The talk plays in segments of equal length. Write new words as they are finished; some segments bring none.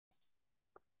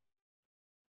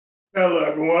Hello,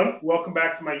 everyone. Welcome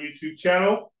back to my YouTube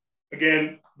channel.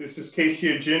 Again, this is Casey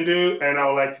Ajindu, and I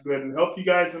would like to go ahead and help you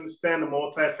guys understand the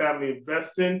multifamily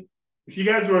investing. If you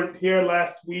guys were here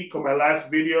last week or my last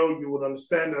video, you would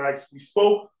understand that we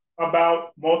spoke about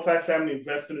multifamily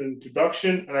investing in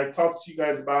introduction, and I talked to you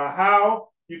guys about how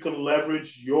you can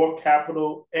leverage your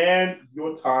capital and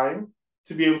your time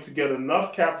to be able to get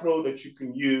enough capital that you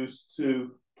can use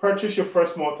to purchase your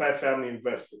first multifamily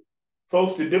investment.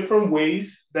 Folks, the different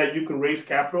ways that you can raise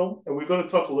capital, and we're going to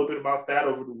talk a little bit about that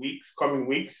over the coming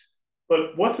weeks.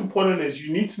 But what's important is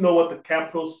you need to know what the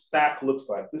capital stack looks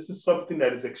like. This is something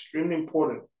that is extremely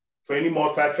important for any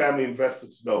multifamily investor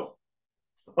to know.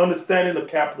 Understanding the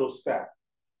capital stack.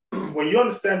 When you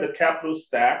understand the capital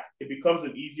stack, it becomes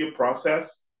an easier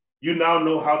process. You now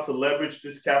know how to leverage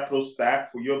this capital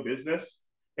stack for your business,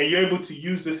 and you're able to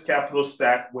use this capital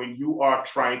stack when you are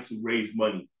trying to raise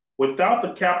money. Without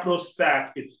the capital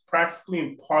stack, it's practically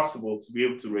impossible to be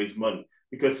able to raise money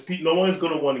because no one is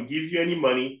going to want to give you any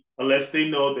money unless they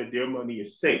know that their money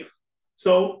is safe.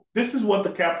 So this is what the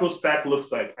capital stack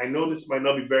looks like. I know this might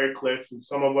not be very clear to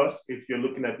some of us if you're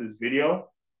looking at this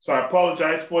video. So I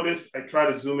apologize for this. I try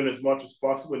to zoom in as much as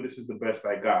possible, and this is the best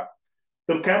I got.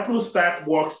 The capital stack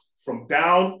works from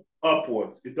down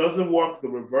upwards. It doesn't work the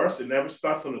reverse. It never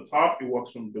starts on the top. It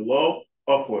works from below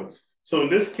upwards. So in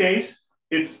this case,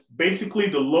 it's basically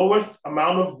the lowest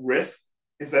amount of risk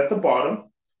is at the bottom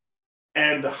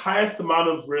and the highest amount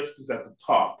of risk is at the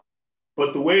top.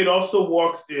 But the way it also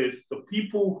works is the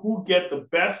people who get the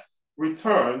best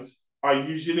returns are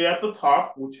usually at the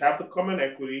top, which have the common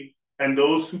equity, and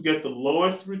those who get the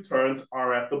lowest returns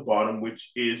are at the bottom,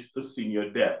 which is the senior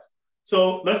debt.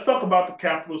 So let's talk about the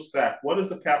capital stack. What is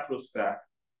the capital stack?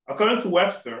 According to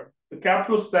Webster, the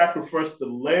capital stack refers to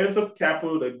the layers of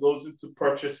capital that goes into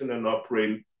purchasing and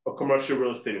operating a commercial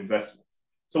real estate investment.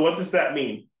 So what does that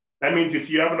mean? That means if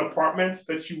you have an apartment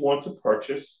that you want to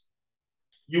purchase,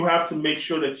 you have to make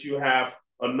sure that you have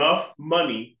enough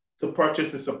money to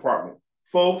purchase this apartment.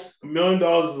 Folks, $1 million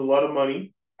is a lot of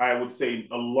money. I would say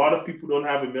a lot of people don't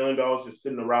have $1 million just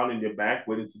sitting around in their bank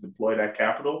waiting to deploy that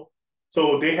capital.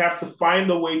 So they have to find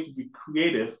a way to be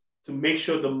creative to make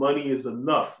sure the money is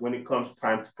enough when it comes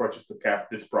time to purchase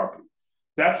this property.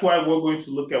 That's why we're going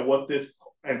to look at what this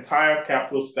entire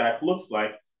capital stack looks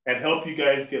like and help you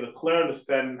guys get a clear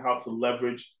understanding how to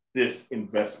leverage this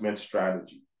investment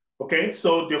strategy. Okay,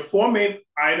 so there are four main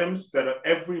items that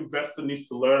every investor needs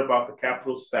to learn about the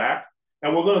capital stack.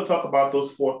 And we're going to talk about those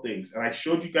four things. And I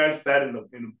showed you guys that in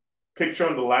the picture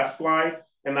on the last slide.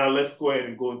 And now let's go ahead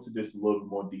and go into this in a little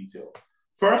more detail.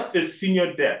 First is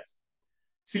senior debt.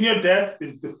 Senior debt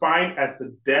is defined as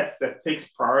the debt that takes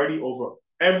priority over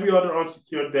every other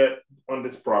unsecured debt on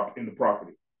in the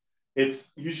property.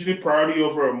 It's usually priority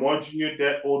over a more junior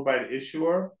debt owed by the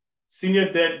issuer.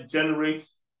 Senior debt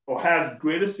generates or has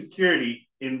greater security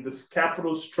in this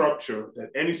capital structure than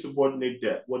any subordinate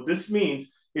debt. What this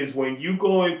means is when you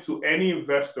go into any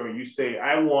investor, you say,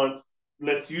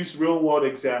 let's use real world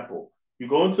example. You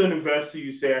go into an investor,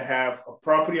 you say, I have a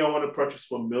property I want to purchase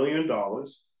for $1 million.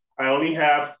 I only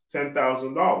have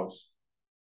 $10,000.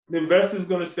 The investor is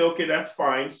going to say, okay, that's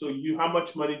fine. So how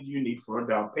much money do you need for a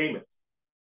down payment?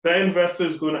 The investor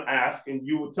is going to ask, and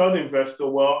you will tell the investor,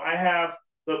 well, I have,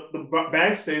 the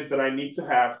bank says that I need to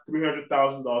have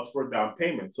 $300,000 for a down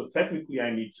payment. So technically I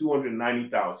need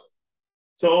 $290,000.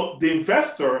 So the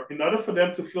investor, in order for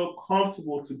them to feel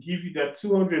comfortable to give you that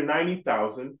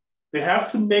 $290,000, they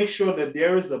have to make sure that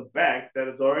there is a bank that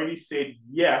has already said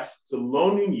yes to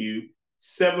loaning you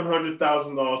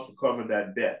 $700,000 to cover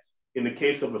that debt in the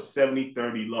case of a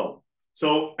 70-30 loan.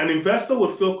 So an investor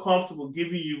would feel comfortable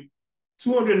giving you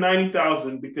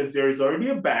 $290,000 because there is already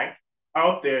a bank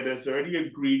out there that's already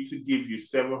agreed to give you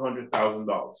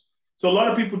 $700,000. So a lot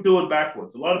of people do it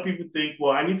backwards. A lot of people think,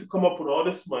 well, I need to come up with all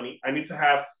this money. I need to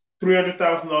have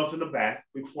 $300,000 in the bank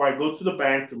before I go to the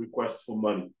bank to request for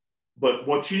money. But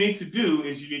what you need to do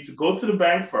is you need to go to the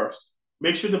bank first,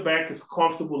 make sure the bank is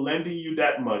comfortable lending you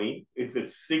that money, if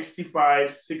it's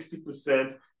 65,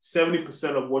 60%,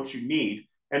 70% of what you need.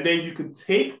 And then you can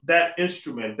take that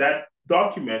instrument, that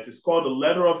document, it's called a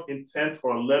letter of intent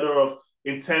or a letter of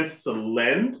intent to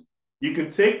lend. You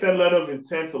can take that letter of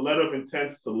intent, a letter of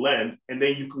intent to lend, and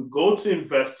then you can go to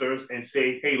investors and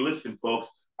say, hey, listen, folks,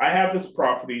 I have this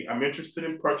property. I'm interested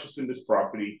in purchasing this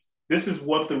property. This is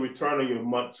what the return on your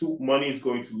money is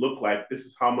going to look like. This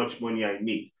is how much money I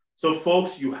need. So,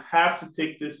 folks, you have to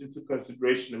take this into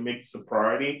consideration and make this a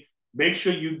priority. Make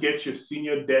sure you get your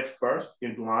senior debt first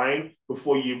in line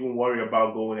before you even worry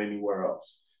about going anywhere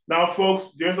else. Now,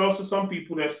 folks, there's also some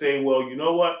people that say, well, you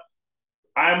know what?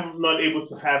 I'm not able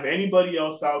to have anybody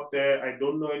else out there. I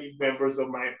don't know any members of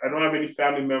I don't have any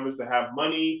family members that have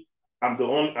money. I'm the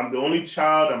only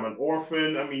child. I'm an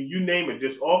orphan. I mean, you name it.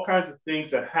 There's all kinds of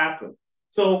things that happen.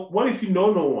 So what if you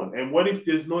know no one? And what if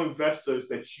there's no investors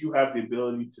that you have the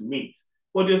ability to meet?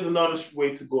 Well, there's another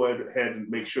way to go ahead and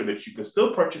make sure that you can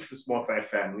still purchase this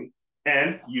multifamily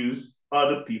and use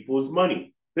other people's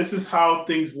money. This is how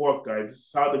things work, guys. This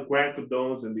is how the Grant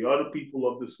Cardones and the other people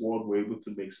of this world were able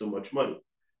to make so much money.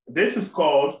 This is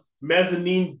called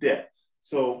mezzanine debt.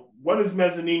 So what is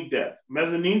mezzanine debt?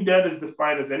 Mezzanine debt is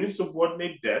defined as any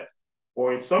subordinate debt,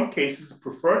 or in some cases,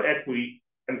 preferred equity,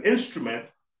 an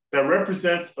instrument that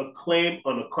represents a claim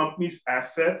on a company's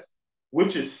assets,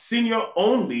 which is senior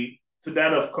only to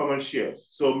that of common shares.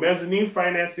 So mezzanine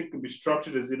financing can be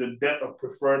structured as either debt or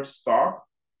preferred stock.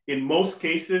 In most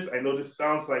cases, I know this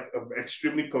sounds like an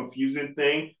extremely confusing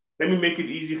thing. Let me make it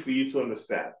easy for you to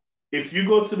understand. If you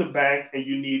go to the bank and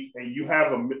you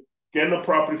have getting a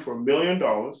property for $1 million,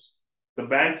 the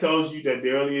bank tells you that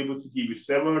they're only able to give you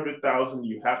 700,000.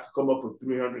 You have to come up with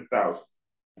 300,000.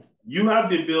 You have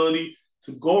the ability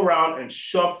to go around and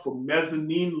shop for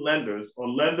mezzanine lenders or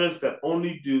lenders that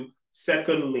only do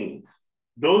second liens.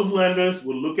 Those lenders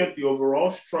will look at the overall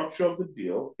structure of the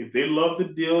deal. If they love the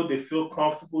deal, they feel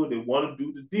comfortable, they want to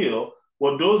do the deal,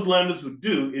 what those lenders would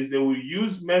do is they will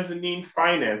use mezzanine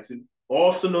financing,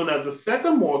 also known as a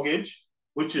second mortgage,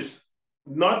 which is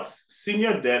not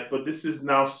senior debt, but this is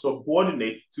now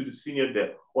subordinate to the senior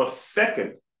debt or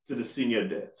second to the senior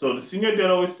debt. So the senior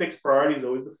debt always takes priority, is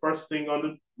always the first thing on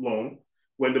the loan.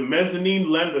 When the mezzanine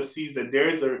lender sees that there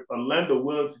is a lender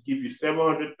willing to give you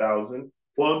 700,000,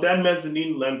 well, that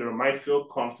mezzanine lender might feel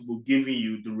comfortable giving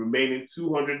you the remaining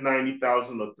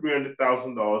 290,000 or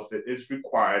 $300,000 that is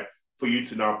required for you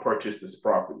to now purchase this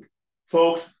property.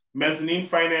 Folks, mezzanine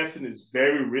financing is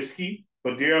very risky,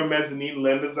 but there are mezzanine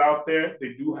lenders out there.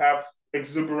 They do have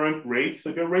exuberant rates,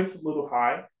 so their rates are a little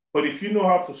high. But if you know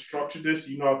how to structure this,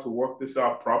 you know how to work this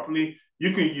out properly,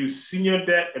 you can use senior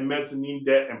debt and mezzanine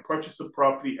debt and purchase a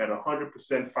property at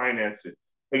 100% financing.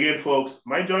 Again, folks,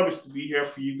 my job is to be here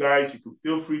for you guys. You can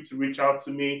feel free to reach out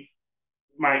to me.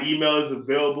 My email is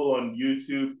available on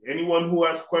YouTube. Anyone who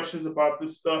has questions about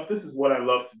this stuff, this is what I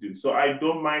love to do. So I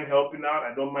don't mind helping out.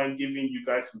 I don't mind giving you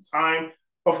guys some time.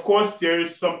 Of course, there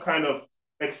is some kind of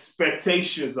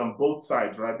expectations on both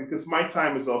sides, right? Because my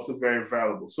time is also very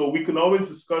valuable. So we can always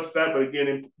discuss that. But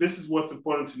again, this is what's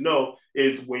important to know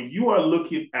is when you are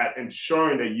looking at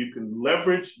ensuring that you can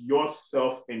leverage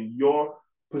yourself and your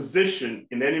position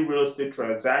in any real estate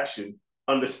transaction,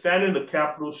 understanding the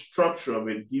capital structure of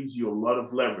it gives you a lot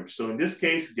of leverage. So in this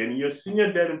case, getting your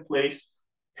senior debt in place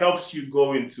helps you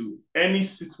go into any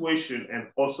situation and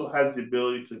also has the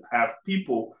ability to have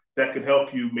people that can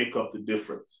help you make up the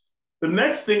difference. The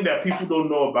next thing that people don't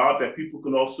know about that people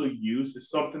can also use is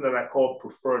something that I call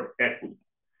preferred equity.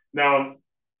 Now,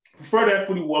 preferred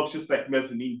equity works just like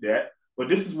mezzanine debt, but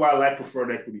this is why I like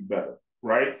preferred equity better,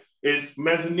 right? Is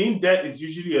mezzanine debt is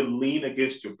usually a lien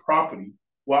against your property,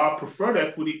 while preferred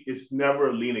equity is never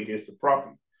a lien against the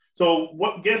property. So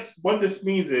what this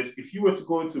means is if you were to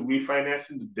go into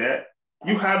refinancing the debt,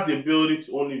 you have the ability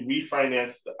to only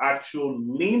refinance the actual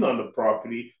lien on the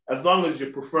property as long as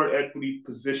your preferred equity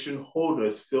position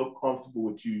holders feel comfortable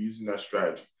with you using that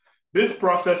strategy. This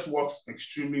process works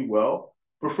extremely well.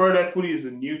 Preferred equity is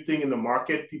a new thing in the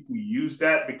market. People use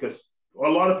that because a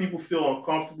lot of people feel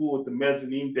uncomfortable with the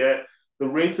mezzanine debt. The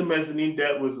rates of mezzanine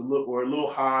debt were a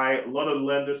little high. A lot of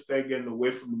lenders started getting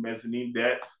away from the mezzanine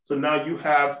debt. So now you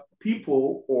have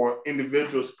people or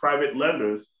individuals, private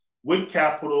lenders with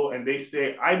capital, and they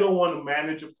say, I don't want to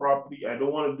manage a property. I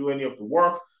don't want to do any of the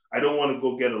work. I don't want to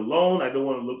go get a loan. I don't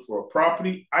want to look for a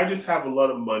property. I just have a lot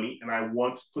of money and I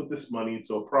want to put this money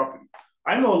into a property.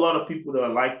 I know a lot of people that are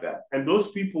like that. And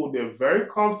those people, they're very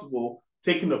comfortable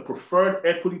taking a preferred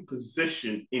equity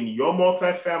position in your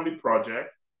multifamily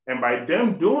project. And by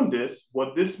them doing this,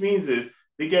 what this means is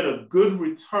they get a good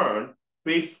return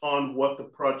based on what the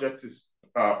project is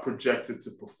projected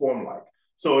to perform like.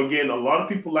 So again, a lot of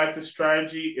people like this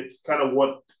strategy. It's kind of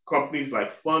what companies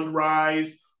like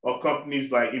Fundrise or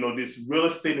companies like, these real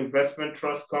estate investment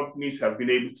trust companies have been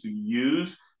able to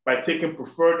use by taking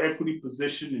preferred equity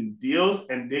position in deals,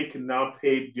 and they can now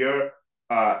pay their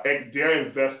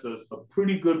investors a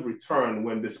pretty good return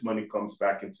when this money comes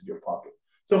back into their pocket.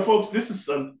 So folks, this is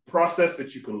a process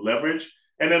that you can leverage.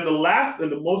 And then the last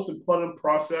and the most important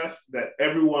process that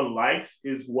everyone likes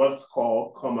is what's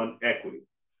called common equity.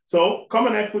 So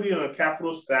common equity on a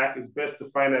capital stack is best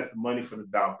defined as the money for the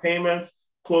down payment,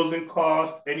 closing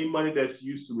costs, any money that's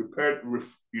used to repair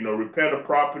the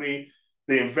property.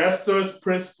 The investors'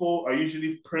 principal are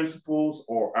usually principals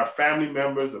or are family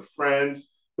members or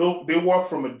friends. They work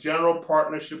from a general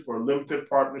partnership or limited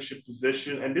partnership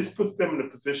position, and this puts them in a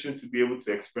position to be able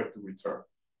to expect a return.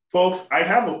 Folks, I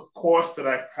have a course that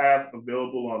I have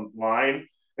available online,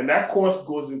 and that course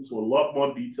goes into a lot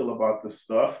more detail about this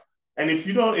stuff. And if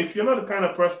you're not the kind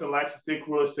of person that likes to take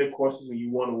real estate courses and you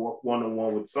want to work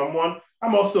one-on-one with someone,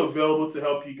 I'm also available to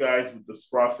help you guys with this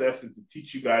process and to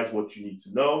teach you guys what you need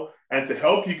to know and to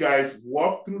help you guys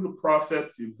walk through the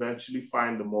process to eventually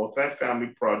find the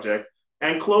multifamily project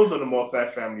and close on the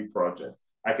multifamily project.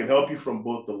 I can help you from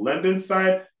both the lending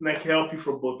side and I can help you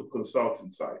from both the consulting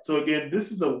side. So again,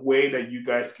 this is a way that you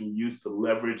guys can use to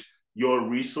leverage your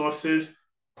resources,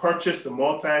 purchase a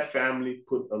multifamily,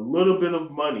 put a little bit of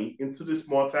money into this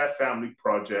multifamily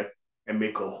project and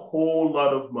make a whole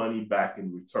lot of money back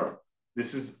in return.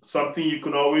 This is something you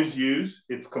can always use.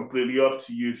 It's completely up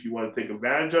to you if you want to take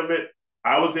advantage of it.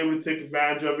 I was able to take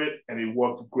advantage of it and it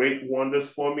worked great wonders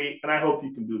for me. And I hope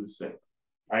you can do the same.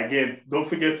 Again, don't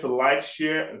forget to like,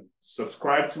 share, and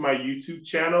subscribe to my YouTube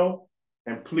channel.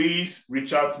 And please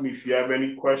reach out to me if you have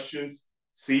any questions.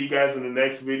 See you guys in the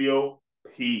next video.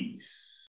 Peace.